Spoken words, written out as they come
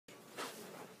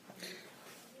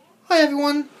Hi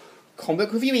everyone, Comic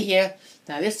Book Reviewer here.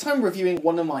 Now this time reviewing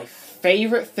one of my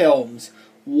favourite films,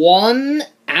 1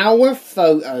 Hour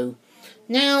Photo.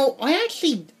 Now, I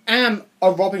actually am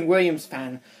a Robin Williams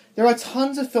fan. There are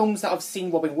tons of films that I've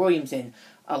seen Robin Williams in.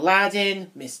 Aladdin,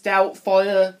 Miss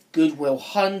Doubtfire, Good Will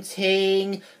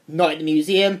Hunting, Night at the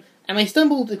Museum, and I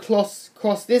stumbled across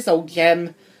this old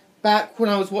gem back when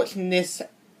I was watching this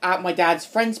at my dad's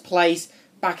friend's place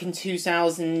back in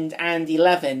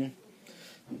 2011.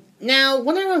 Now,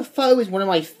 1 Hour Photo is one of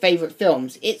my favourite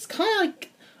films. It's kind of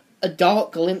like a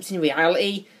dark glimpse in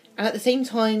reality, and at the same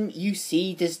time, you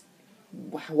see just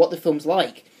what the film's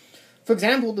like. For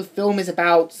example, the film is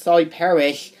about Cy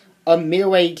Parrish, a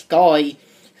middle-aged guy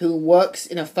who works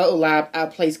in a photo lab at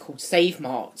a place called Save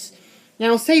Marts.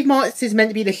 Now, Save Marts is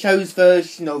meant to be the show's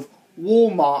version of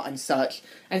Walmart and such,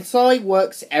 and Cy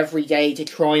works every day to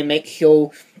try and make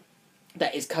sure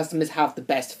that his customers have the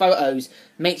best photos,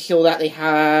 make sure that they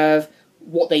have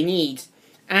what they need.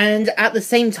 And at the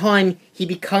same time, he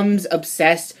becomes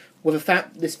obsessed with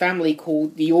this family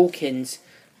called the Yorkins,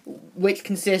 which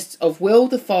consists of Will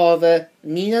the father,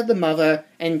 Nina the mother,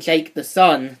 and Jake the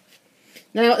son.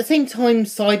 Now, at the same time,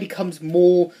 Cy becomes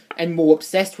more and more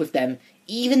obsessed with them.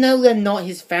 Even though they're not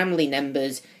his family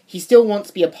members, he still wants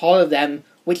to be a part of them,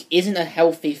 which isn't a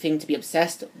healthy thing to be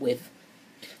obsessed with.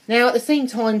 Now, at the same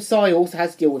time, Cy also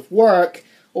has to deal with work,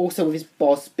 also with his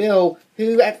boss Bill,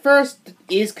 who at first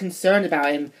is concerned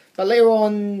about him, but later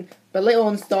on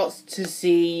starts to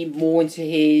see more into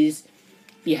his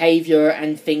behaviour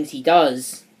and things he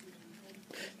does.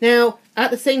 Now, at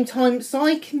the same time,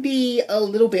 Cy can be a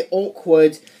little bit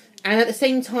awkward, and at the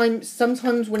same time,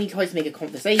 sometimes when he tries to make a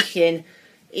conversation,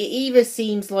 it either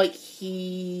seems like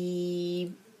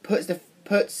he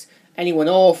puts anyone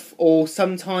off, or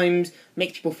sometimes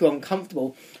makes people feel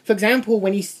uncomfortable. For example,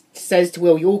 when he says to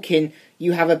Will Yorkin,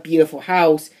 "You have a beautiful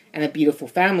house and a beautiful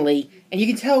family," and you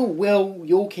can tell Will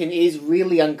Yorkin is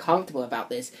really uncomfortable about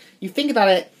this. You think about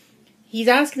it, he's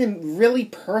asking him really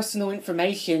personal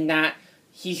information that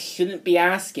he shouldn't be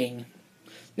asking.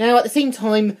 Now, at the same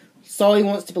time, Cy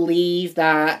wants to believe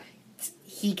that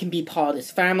he can be part of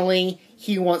his family,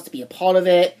 he wants to be a part of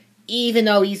it, even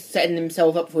though he's setting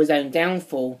himself up for his own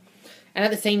downfall. And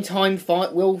at the same time,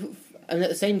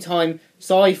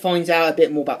 Cy finds out a bit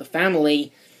more about the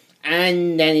family,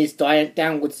 and then his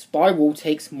downward spiral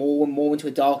takes more and more into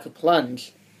a darker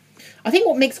plunge. I think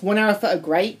what makes 1 Hour Photo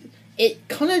great, it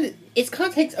kind of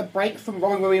takes a break from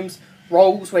Robin Williams'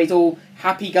 roles where he's all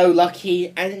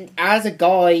happy-go-lucky, and as a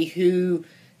guy who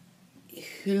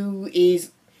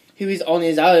is on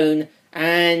his own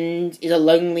and is a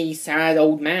lonely, sad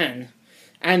old man,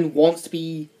 and wants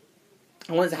to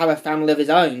have a family of his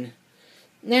own.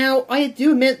 Now, I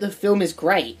do admit the film is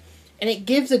great, and it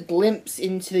gives a glimpse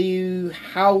into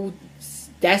how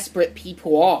desperate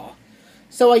people are.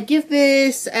 So I give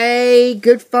this a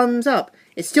good thumbs up.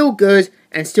 It's still good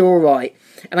and still alright,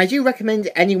 and I do recommend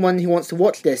anyone who wants to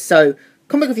watch this. So,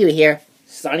 Comic Reviewer here,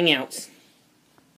 signing out.